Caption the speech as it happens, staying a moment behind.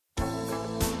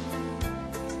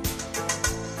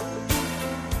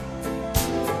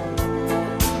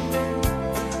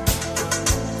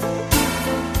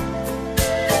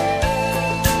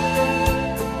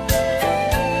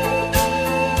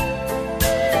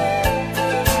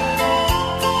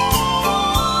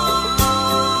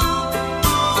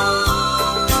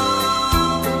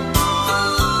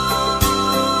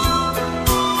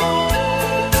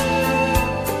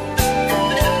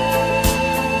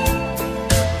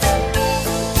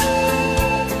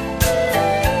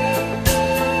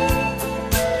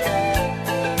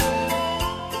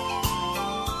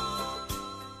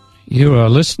You are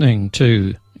listening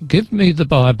to Give Me the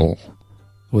Bible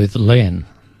with Len.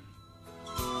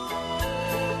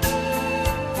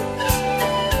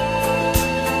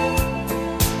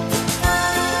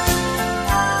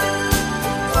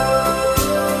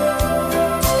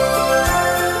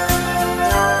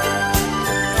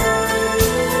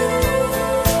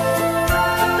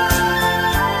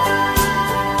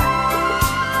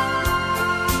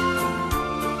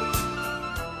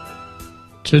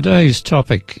 Today's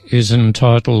topic is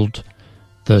entitled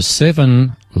The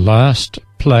 7 Last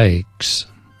Plagues.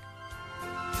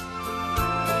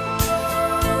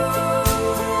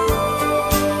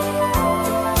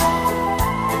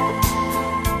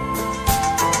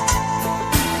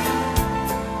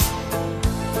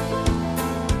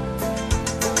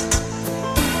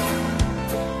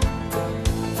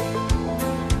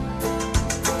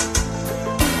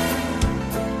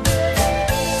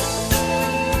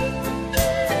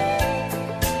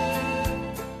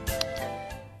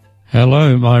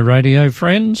 Hello, my radio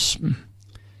friends.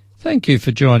 Thank you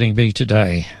for joining me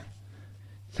today.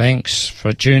 Thanks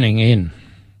for tuning in.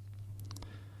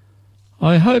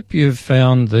 I hope you've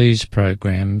found these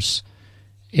programs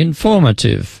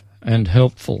informative and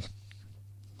helpful.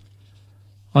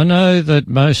 I know that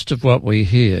most of what we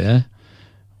hear,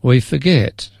 we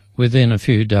forget within a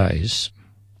few days.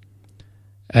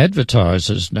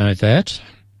 Advertisers know that,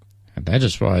 and that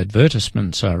is why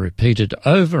advertisements are repeated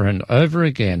over and over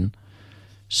again,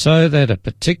 so that a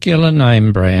particular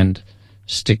name brand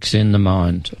sticks in the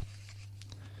mind.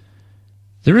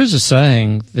 There is a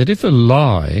saying that if a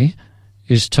lie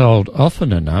is told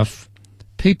often enough,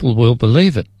 people will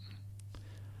believe it.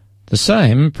 The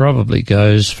same probably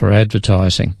goes for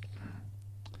advertising.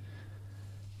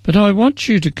 But I want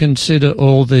you to consider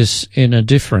all this in a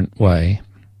different way.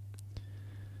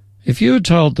 If you are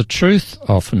told the truth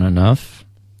often enough,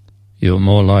 you're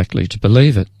more likely to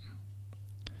believe it.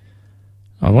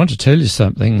 I want to tell you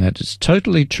something that is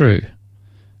totally true,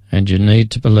 and you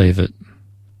need to believe it.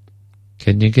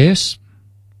 Can you guess?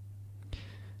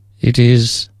 It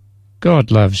is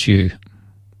God loves you.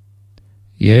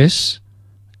 Yes,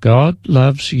 God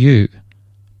loves you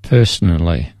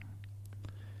personally.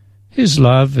 His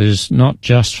love is not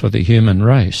just for the human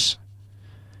race.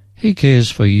 He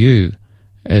cares for you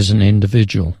as an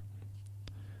individual.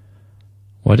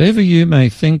 Whatever you may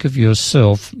think of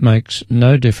yourself makes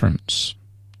no difference.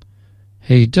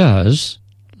 He does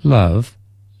love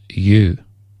you.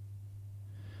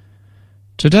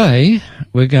 Today,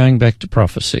 we're going back to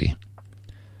prophecy,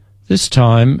 this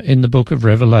time in the book of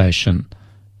Revelation,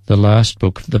 the last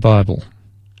book of the Bible.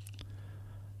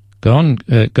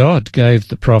 God gave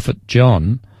the prophet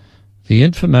John the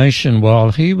information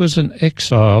while he was in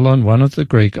exile on one of the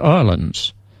Greek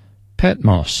islands,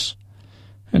 Patmos,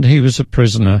 and he was a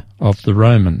prisoner of the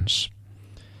Romans.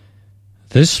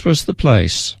 This was the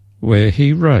place where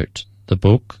he wrote the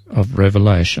book of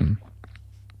Revelation.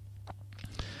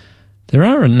 There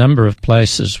are a number of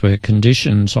places where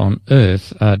conditions on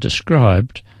earth are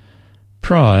described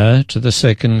prior to the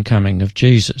second coming of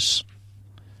Jesus.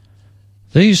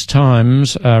 These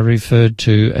times are referred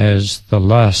to as the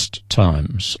last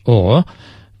times, or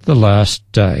the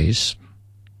last days.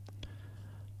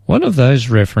 One of those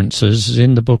references is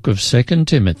in the book of 2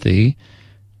 Timothy,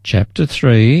 chapter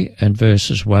 3 and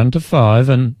verses 1 to 5,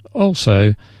 and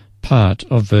also part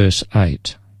of verse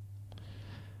 8.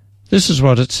 This is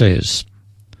what it says: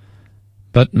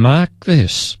 "But mark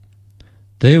this,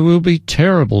 there will be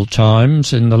terrible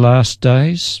times in the last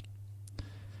days.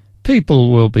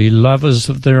 People will be lovers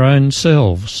of their own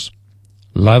selves,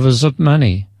 lovers of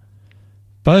money,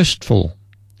 boastful,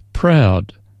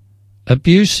 proud,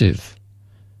 abusive,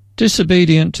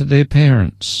 disobedient to their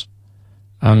parents,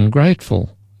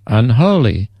 ungrateful,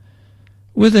 unholy,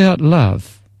 without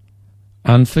love,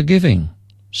 unforgiving,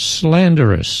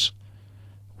 slanderous,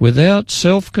 without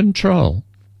self-control,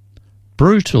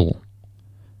 brutal,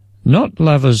 not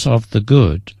lovers of the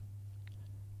good,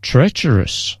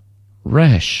 treacherous,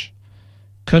 rash,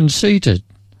 conceited,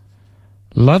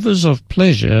 lovers of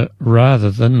pleasure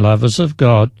rather than lovers of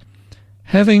God,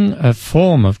 having a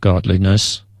form of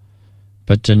godliness,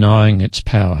 but denying its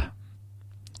power."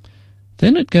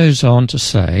 Then it goes on to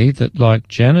say that like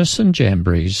Jannes and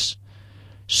Jambres,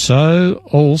 so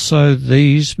also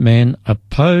these men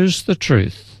oppose the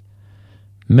truth,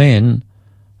 men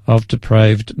of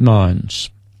depraved minds.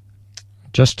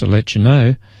 Just to let you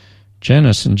know,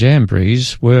 Jannes and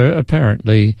Jambres were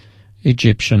apparently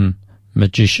Egyptian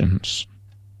magicians.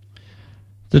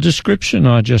 The description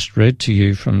I just read to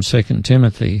you from 2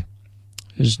 Timothy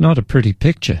is not a pretty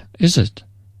picture, is it?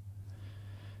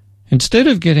 Instead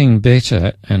of getting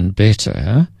better and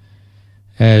better,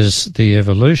 as the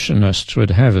evolutionists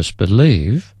would have us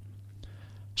believe,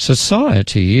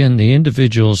 society and the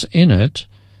individuals in it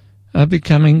are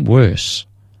becoming worse,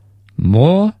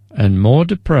 more and more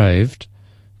depraved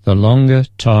the longer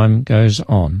time goes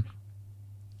on.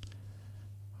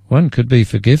 One could be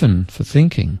forgiven for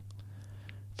thinking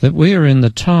that we are in the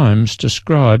times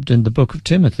described in the book of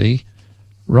Timothy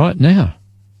right now.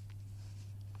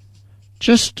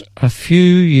 Just a few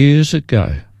years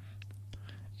ago,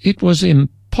 it was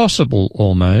impossible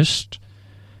almost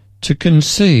to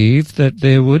conceive that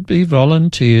there would be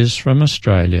volunteers from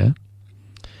Australia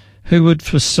who would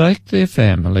forsake their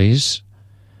families,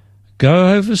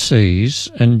 go overseas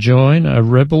and join a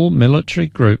rebel military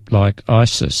group like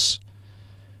ISIS,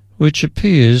 which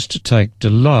appears to take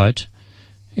delight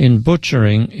in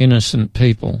butchering innocent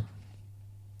people.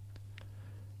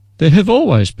 There have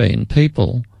always been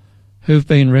people who've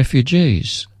been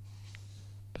refugees,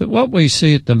 but what we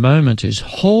see at the moment is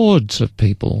hordes of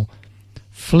people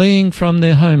fleeing from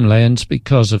their homelands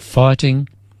because of fighting,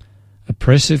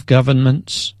 oppressive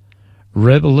governments,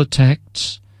 rebel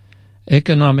attacks,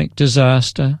 economic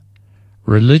disaster,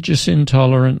 religious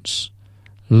intolerance,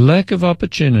 lack of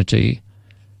opportunity,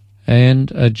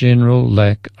 and a general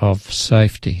lack of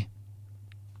safety.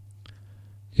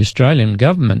 The Australian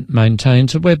government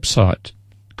maintains a website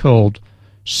called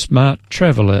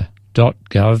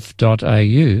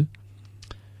smarttraveller.gov.au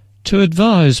to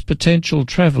advise potential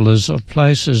travellers of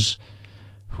places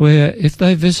where, if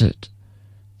they visit,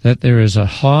 that there is a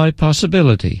high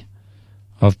possibility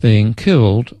of being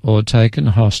killed or taken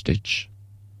hostage.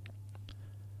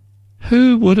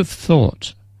 Who would have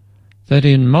thought that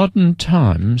in modern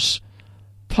times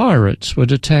pirates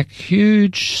would attack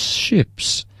huge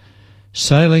ships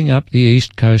sailing up the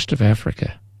east coast of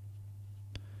Africa?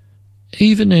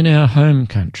 Even in our home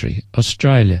country,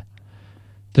 Australia,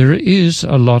 there is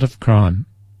a lot of crime.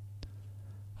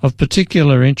 Of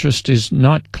particular interest is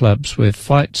nightclubs where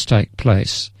fights take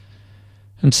place,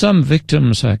 and some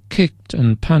victims are kicked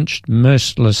and punched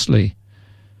mercilessly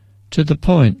to the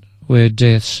point where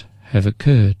deaths have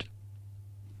occurred.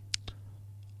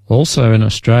 Also in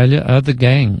Australia are the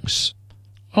gangs,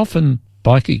 often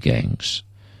bikie gangs,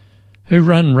 who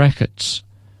run rackets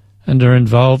and are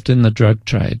involved in the drug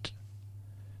trade.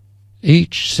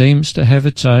 Each seems to have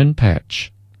its own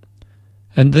patch,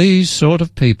 and these sort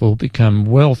of people become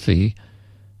wealthy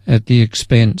at the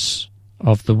expense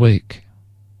of the weak.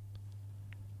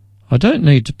 I don't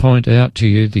need to point out to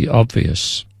you the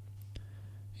obvious.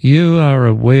 You are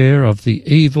aware of the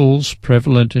evils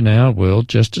prevalent in our world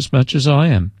just as much as I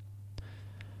am.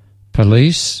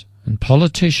 Police and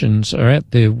politicians are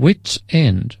at their wits'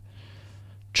 end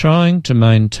trying to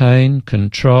maintain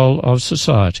control of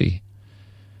society,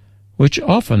 which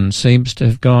often seems to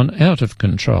have gone out of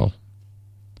control.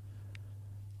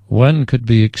 One could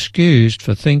be excused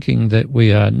for thinking that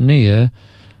we are near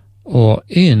or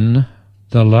in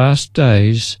the last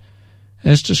days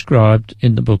as described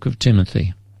in the book of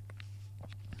Timothy.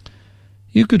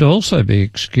 You could also be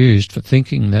excused for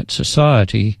thinking that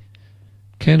society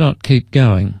cannot keep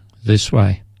going this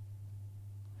way.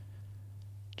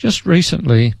 Just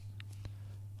recently,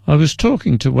 I was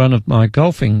talking to one of my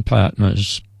golfing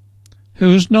partners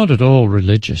who is not at all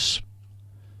religious.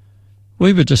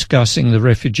 We were discussing the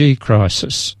refugee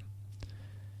crisis.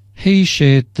 He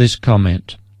shared this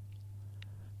comment: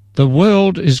 "The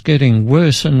world is getting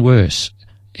worse and worse.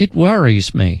 It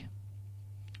worries me."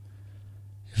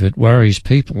 If it worries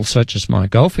people such as my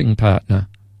golfing partner,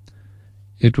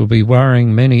 it will be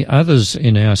worrying many others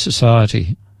in our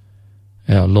society,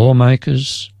 our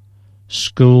lawmakers,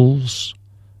 schools,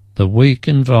 the weak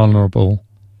and vulnerable,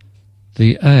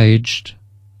 the aged,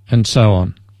 and so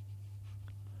on.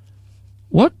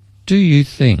 What do you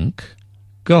think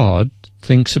God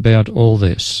thinks about all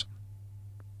this?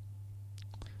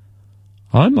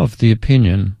 I'm of the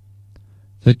opinion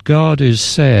that God is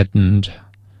saddened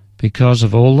because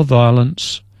of all the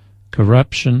violence,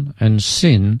 corruption, and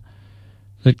sin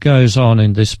that goes on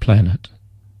in this planet.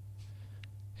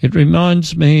 It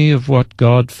reminds me of what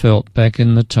God felt back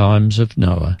in the times of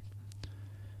Noah.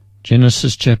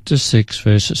 Genesis chapter 6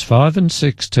 verses 5 and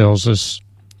 6 tells us,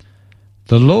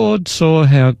 "The Lord saw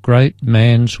how great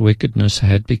man's wickedness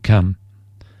had become,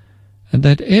 and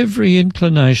that every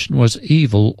inclination was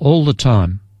evil all the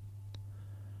time.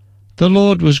 The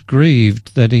Lord was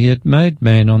grieved that he had made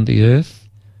man on the earth,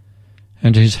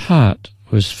 and his heart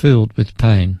was filled with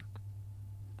pain."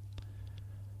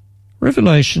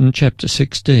 Revelation chapter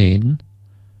 16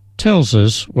 tells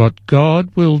us what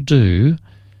God will do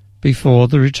before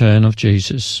the return of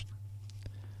Jesus.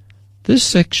 This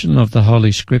section of the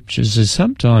Holy Scriptures is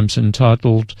sometimes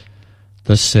entitled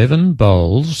the 7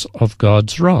 bowls of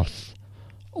God's wrath,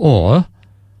 or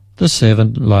the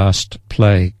 7 last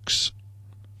plagues.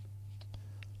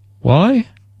 Why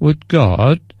would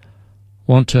God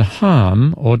want to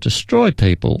harm or destroy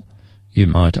people, you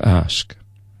might ask?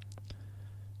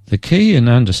 The key in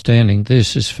understanding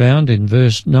this is found in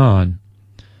verse 9,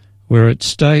 where it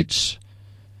states,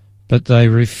 "But they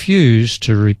refuse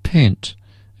to repent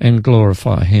and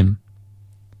glorify him."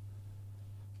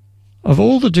 Of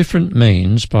all the different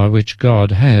means by which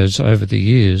God has, over the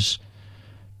years,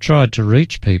 tried to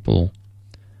reach people,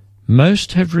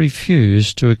 most have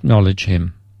refused to acknowledge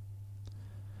him.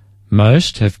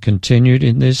 Most have continued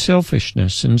in their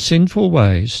selfishness and sinful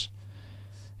ways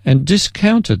and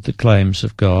discounted the claims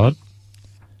of God,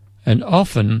 and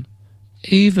often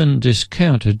even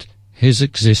discounted his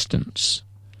existence.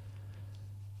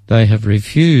 They have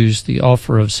refused the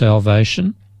offer of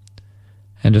salvation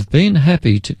and have been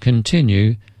happy to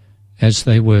continue as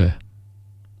they were.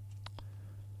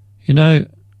 You know,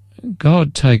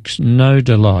 God takes no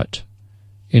delight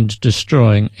in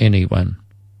destroying anyone.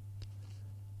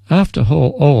 After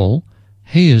all,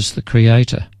 he is the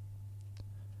Creator.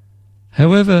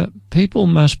 However, people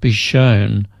must be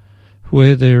shown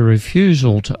where their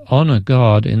refusal to honour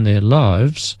God in their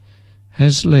lives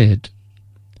has led.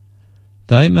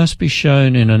 They must be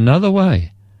shown in another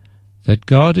way that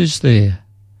God is there,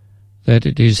 that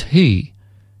it is he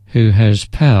who has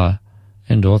power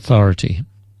and authority.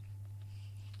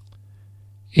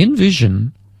 In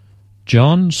vision,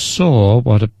 John saw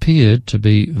what appeared to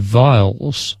be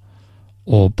vials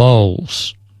or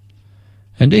bowls,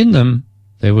 and in them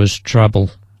there was trouble.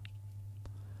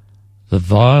 The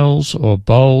vials or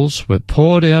bowls were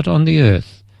poured out on the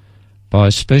earth by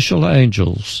special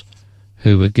angels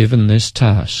who were given this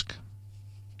task.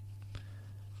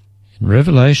 In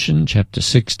Revelation chapter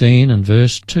 16 and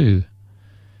verse 2,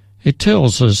 it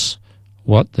tells us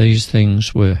what these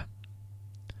things were.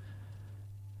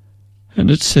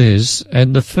 And it says,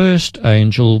 "And the first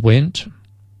angel went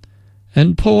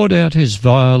and poured out his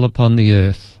vial upon the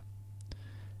earth,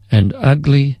 and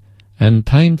ugly and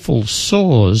painful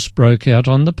sores broke out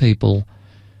on the people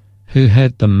who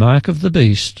had the mark of the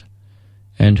beast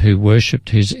and who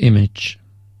worshipped his image."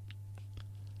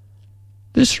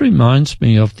 This reminds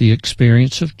me of the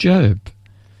experience of Job,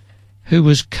 who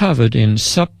was covered in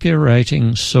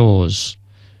suppurating sores,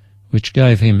 which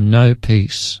gave him no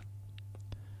peace.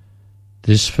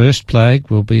 This first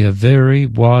plague will be a very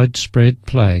widespread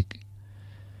plague,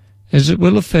 as it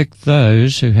will affect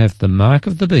those who have the mark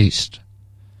of the beast,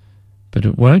 but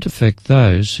it won't affect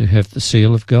those who have the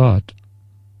seal of God.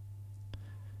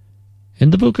 In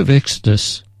the book of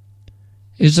Exodus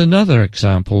is another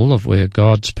example of where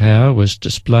God's power was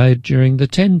displayed during the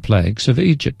 10 plagues of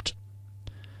Egypt.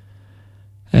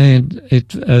 And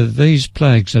these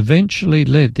plagues eventually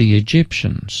led the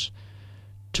Egyptians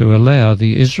to allow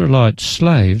the Israelite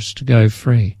slaves to go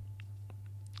free.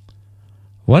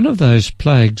 One of those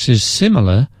plagues is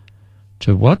similar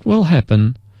to what will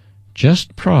happen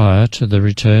just prior to the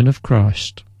return of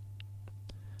Christ.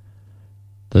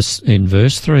 In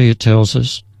verse 3 it tells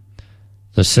us,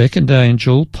 "The second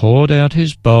angel poured out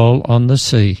his bowl on the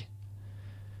sea,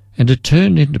 and it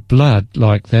turned into blood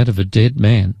like that of a dead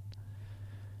man,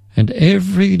 and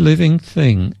every living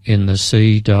thing in the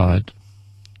sea died."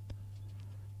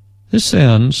 This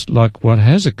sounds like what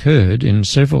has occurred in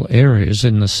several areas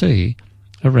in the sea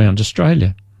around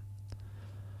Australia.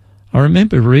 I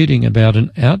remember reading about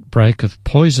an outbreak of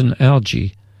poison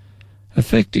algae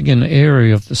affecting an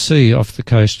area of the sea off the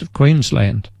coast of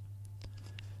Queensland.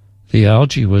 The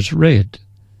algae was red,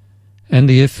 and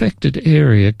the affected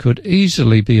area could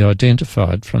easily be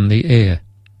identified from the air.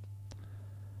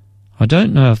 I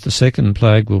don't know if the second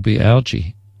plague will be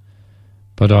algae,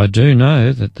 but I do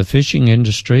know that the fishing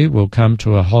industry will come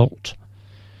to a halt,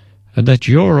 and that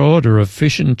your order of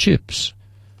fish and chips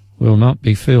will not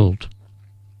be filled.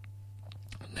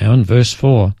 Now in verse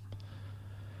 4,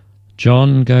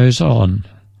 John goes on,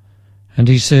 and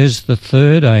he says, "The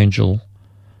third angel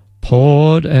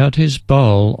poured out his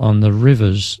bowl on the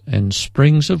rivers and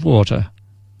springs of water,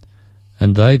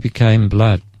 and they became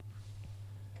blood."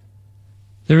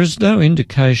 There is no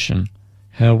indication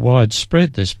how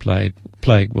widespread this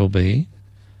plague will be,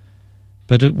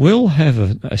 but it will have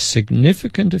a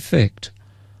significant effect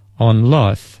on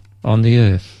life on the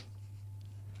earth.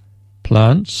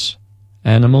 Plants,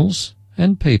 animals,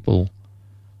 and people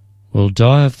will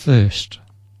die of thirst.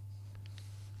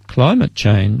 Climate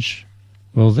change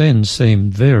will then seem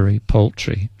very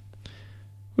paltry.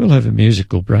 We'll have a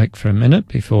musical break for a minute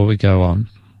before we go on.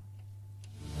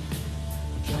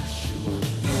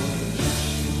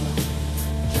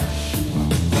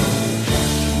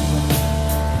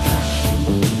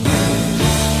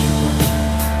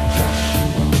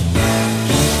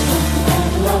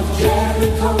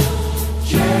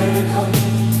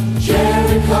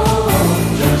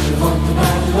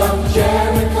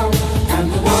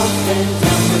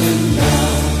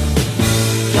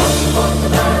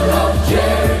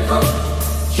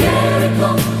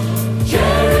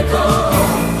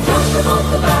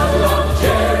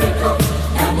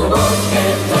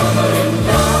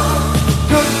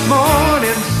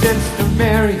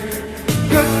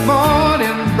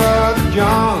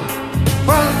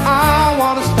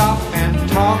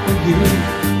 you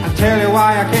and tell you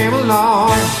why I came along.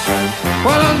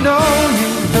 Well, I know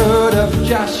you've heard of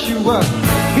Joshua.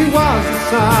 He was the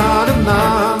son of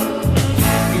Nun.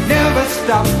 He never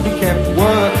stopped, he kept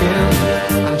working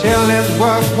until his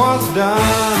work was done.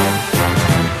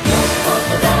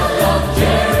 The Battle of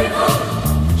Jericho,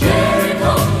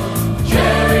 Jericho,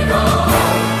 Jericho.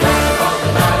 Just fought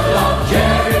the Battle of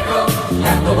Jericho,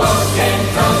 and the walls came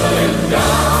tumbling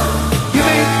down. You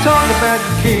may talk about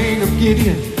the king of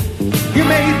Gideon, you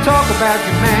may talk about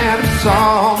your man of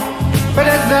Saul, but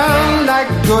there's none like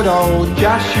good old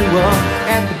Joshua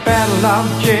at the Battle of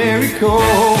Jericho.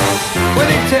 When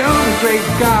they tell the great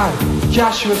God,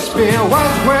 Joshua's spear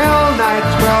was well nigh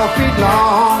 12 feet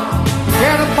long,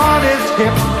 and upon his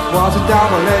hip was a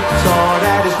double-edged sword,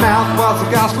 at his mouth was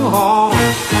a gospel horn.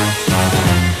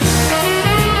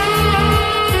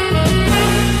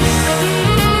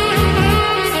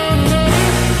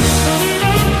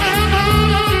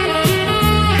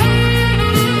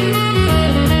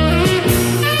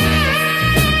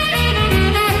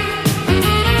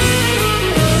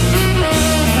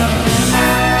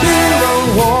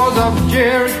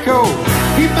 Jericho,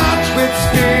 he marched with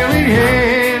spear in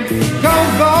hand. Go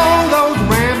blow those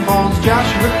ram horns,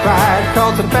 Joshua cried,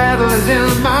 cause the battle is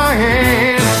in my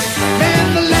hand.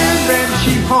 Then the lambs and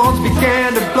sheep horns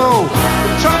began to blow,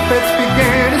 the trumpets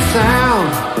began to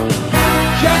sound.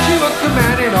 Joshua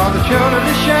commanded all the children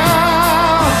to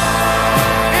shout,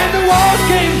 and the walls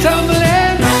came tumbling.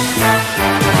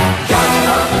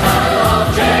 Joshua, the battle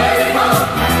of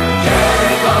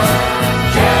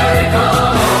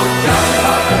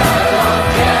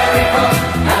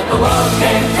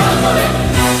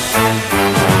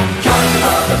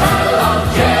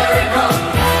Jericho,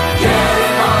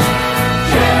 Jericho,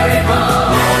 Jericho.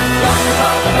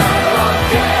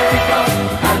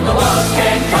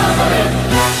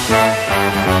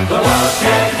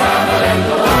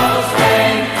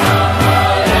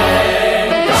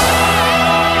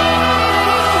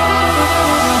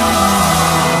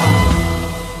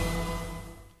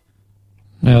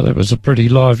 Now that was a pretty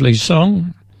lively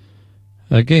song,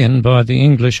 again by the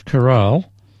English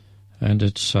Chorale, and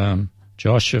it's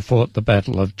Joshua fought the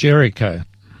Battle of Jericho.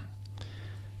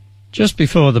 Just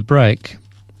before the break,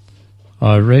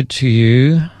 I read to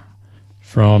you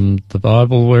from the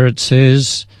Bible where it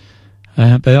says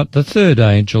about the third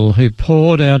angel who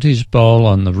poured out his bowl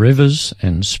on the rivers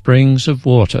and springs of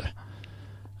water,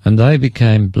 and they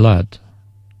became blood.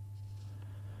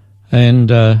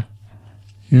 And,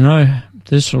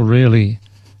 this will really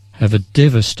have a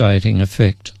devastating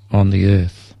effect on the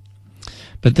earth.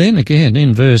 But then again,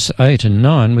 in verse 8 and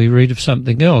 9, we read of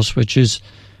something else which is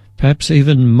perhaps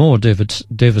even more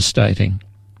devastating.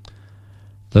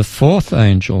 The fourth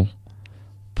angel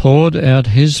poured out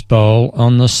his bowl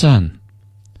on the sun,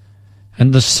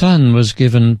 and the sun was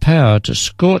given power to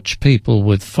scorch people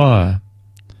with fire.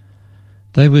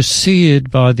 They were seared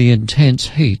by the intense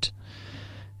heat,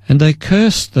 and they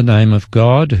cursed the name of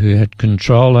God who had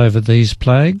control over these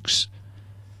plagues,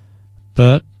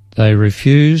 but they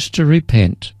refused to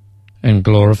repent and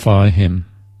glorify him.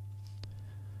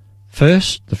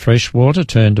 First, the fresh water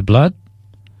turned to blood,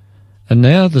 and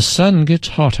now the sun gets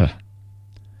hotter.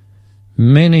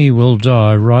 Many will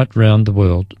die right round the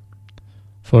world,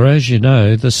 for as you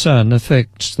know, the sun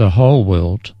affects the whole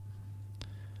world.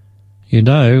 You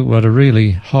know what a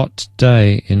really hot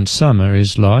day in summer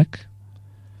is like.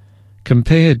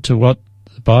 Compared to what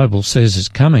the Bible says is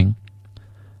coming,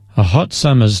 a hot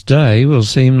summer's day will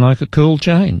seem like a cool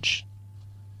change.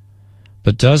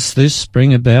 But does this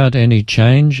bring about any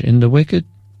change in the wicked?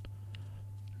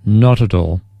 Not at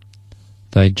all.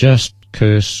 They just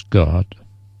curse God.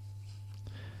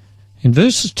 In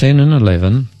verses 10 and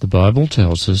 11, the Bible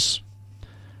tells us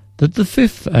that the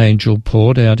fifth angel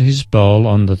poured out his bowl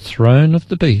on the throne of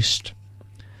the beast,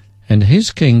 and his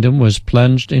kingdom was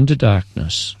plunged into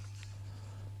darkness.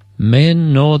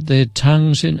 Men gnawed their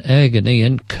tongues in agony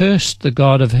and cursed the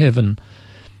God of heaven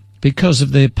because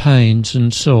of their pains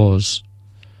and sores,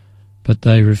 but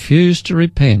they refused to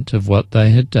repent of what they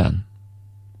had done.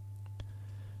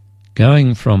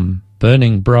 Going from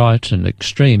burning bright and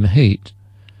extreme heat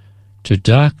to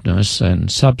darkness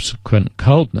and subsequent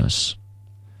coldness,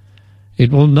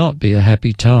 it will not be a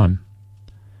happy time.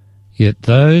 Yet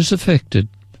those affected,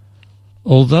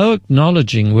 although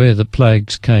acknowledging where the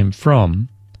plagues came from,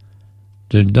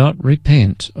 do not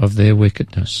repent of their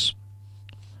wickedness.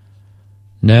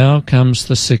 Now comes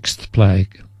the sixth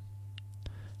plague.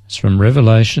 It's from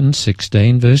Revelation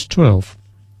 16, verse 12.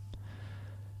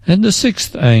 And the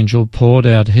sixth angel poured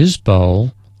out his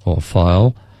bowl, or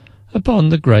phial, upon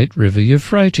the great river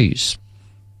Euphrates,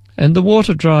 and the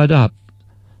water dried up,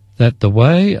 that the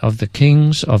way of the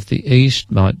kings of the east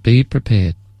might be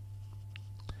prepared.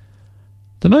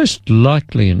 The most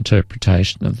likely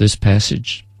interpretation of this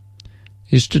passage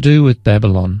is to do with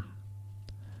Babylon.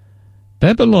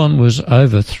 Babylon was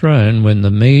overthrown when the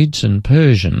Medes and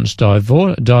Persians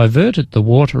diverted the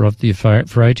water of the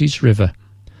Euphrates River,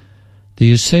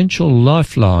 the essential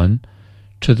lifeline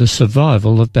to the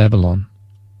survival of Babylon.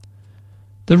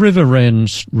 The river ran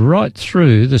right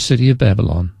through the city of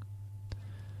Babylon.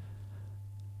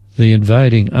 The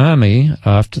invading army,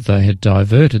 after they had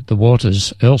diverted the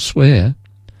waters elsewhere,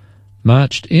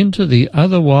 marched into the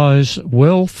otherwise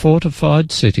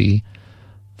well-fortified city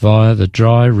via the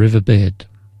dry riverbed.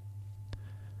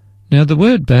 Now the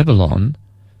word Babylon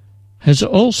has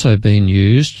also been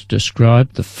used to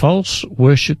describe the false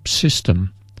worship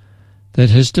system that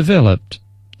has developed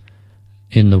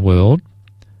in the world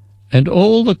and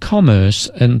all the commerce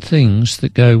and things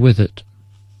that go with it.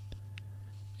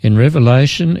 In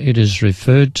Revelation it is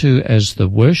referred to as the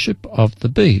worship of the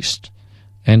beast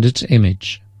and its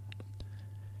image.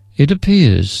 It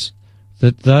appears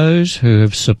that those who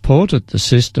have supported the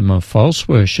system of false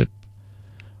worship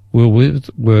will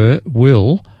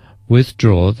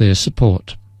withdraw their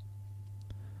support.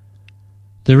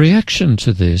 The reaction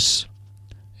to this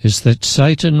is that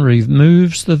Satan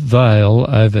removes the veil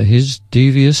over his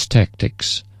devious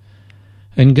tactics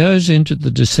and goes into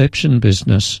the deception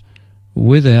business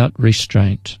without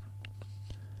restraint.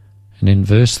 And in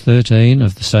verse 13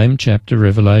 of the same chapter,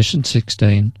 Revelation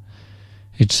 16,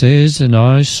 it says, "And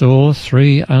I saw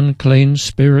 3 unclean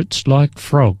spirits like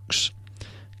frogs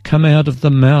come out of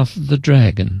the mouth of the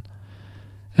dragon,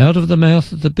 out of the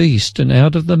mouth of the beast, and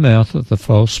out of the mouth of the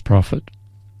false prophet.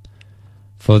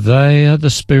 For they are the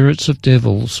spirits of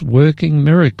devils working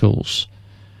miracles,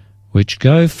 which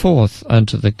go forth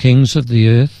unto the kings of the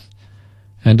earth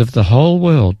and of the whole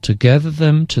world to gather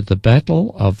them to the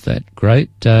battle of that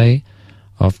great day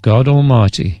of God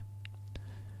Almighty.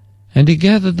 And he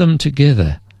gathered them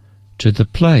together to the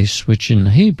place which in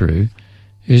Hebrew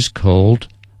is called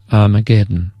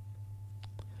Armageddon."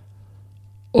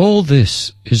 All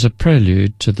this is a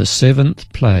prelude to the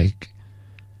 7th plague,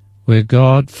 where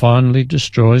God finally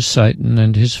destroys Satan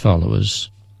and his followers,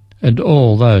 and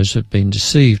all those who have been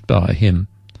deceived by him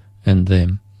and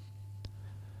them.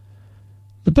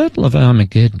 The Battle of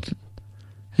Armageddon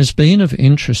has been of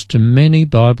interest to many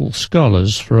Bible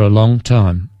scholars for a long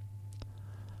time.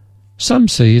 Some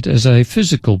see it as a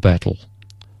physical battle,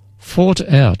 fought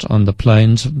out on the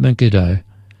plains of Megiddo,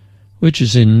 which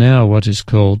is in now what is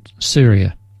called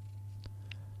Syria.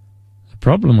 The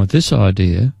problem with this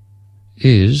idea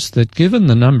is that given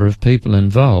the number of people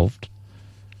involved,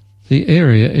 the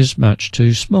area is much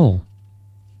too small.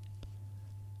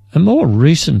 A more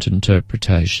recent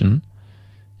interpretation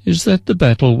is that the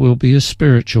battle will be a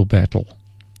spiritual battle,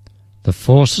 the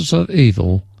forces of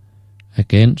evil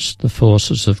against the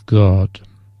forces of God.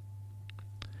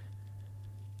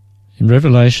 In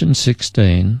Revelation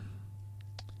 16,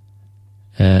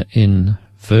 in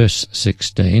verse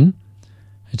 16,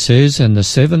 it says, "And the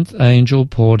 7th angel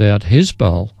poured out his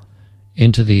bowl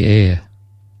into the air.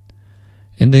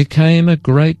 And there came a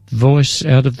great voice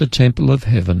out of the temple of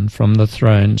heaven from the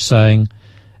throne, saying,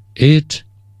 It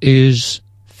is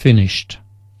finished."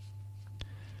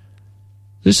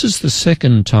 This is the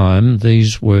second time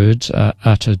these words are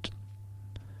uttered.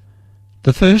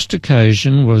 The first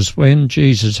occasion was when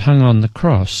Jesus hung on the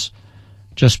cross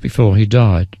just before he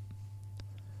died.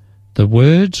 The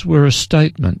words were a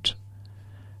statement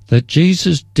that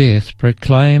Jesus' death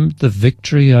proclaimed the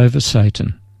victory over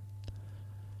Satan.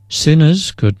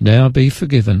 Sinners could now be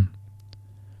forgiven.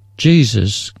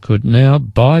 Jesus could now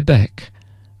buy back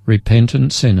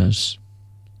repentant sinners.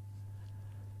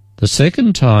 The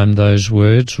second time those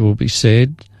words will be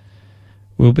said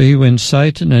will be when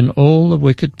Satan and all the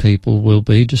wicked people will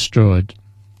be destroyed.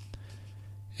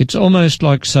 It's almost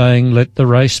like saying, let the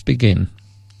race begin.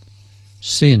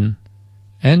 Sin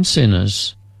and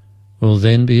sinners will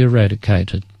then be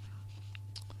eradicated.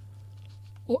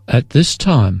 At this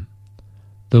time,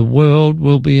 the world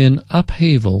will be in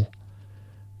upheaval,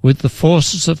 with the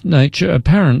forces of nature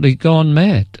apparently gone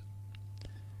mad.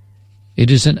 It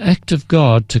is an act of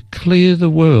God to clear the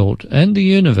world and the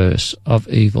universe of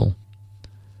evil.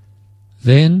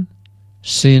 Then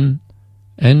sin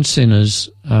and sinners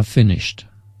are finished.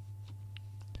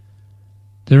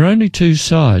 There are only two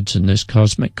sides in this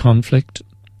cosmic conflict.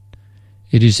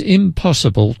 It is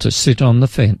impossible to sit on the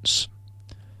fence.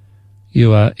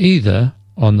 You are either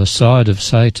on the side of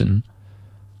Satan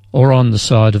or on the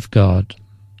side of God.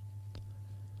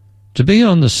 To be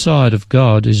on the side of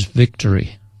God is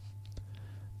victory.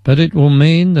 but it will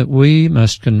mean that we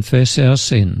must confess our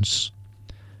sins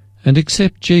and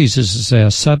accept Jesus as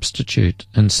our substitute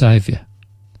and Saviour.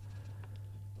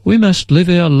 We must live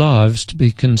our lives to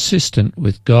be consistent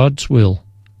with God's will.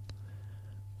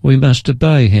 We must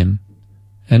obey him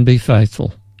and be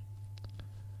faithful.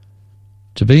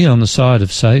 To be on the side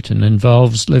of Satan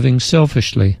involves living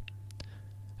selfishly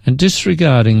and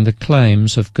disregarding the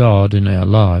claims of God in our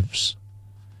lives.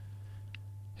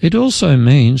 It also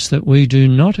means that we do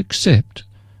not accept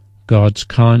God's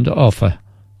kind offer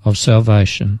of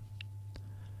salvation.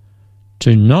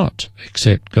 To not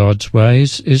accept God's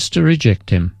ways is to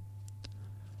reject him.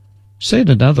 Said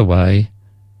another way,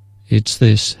 it's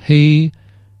this: he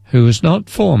who is not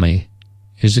for me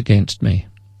is against me.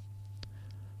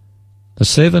 The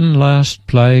 7 last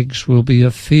plagues will be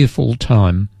a fearful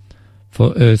time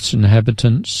for earth's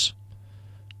inhabitants,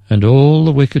 and all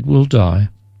the wicked will die.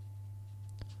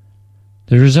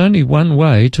 There is only one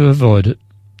way to avoid it,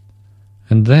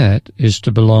 and that is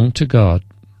to belong to God.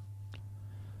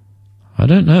 I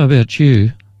don't know about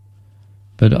you,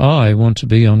 but I want to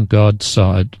be on God's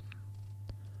side.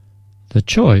 The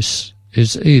choice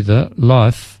is either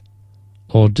life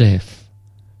or death.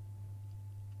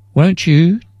 Won't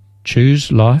you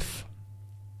choose life?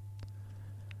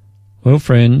 Well,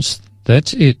 friends,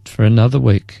 that's it for another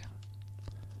week.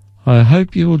 I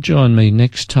hope you will join me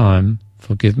next time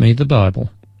for Give Me the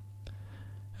Bible.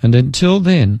 And until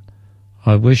then,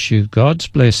 I wish you God's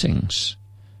blessings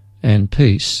and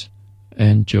peace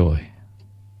and joy.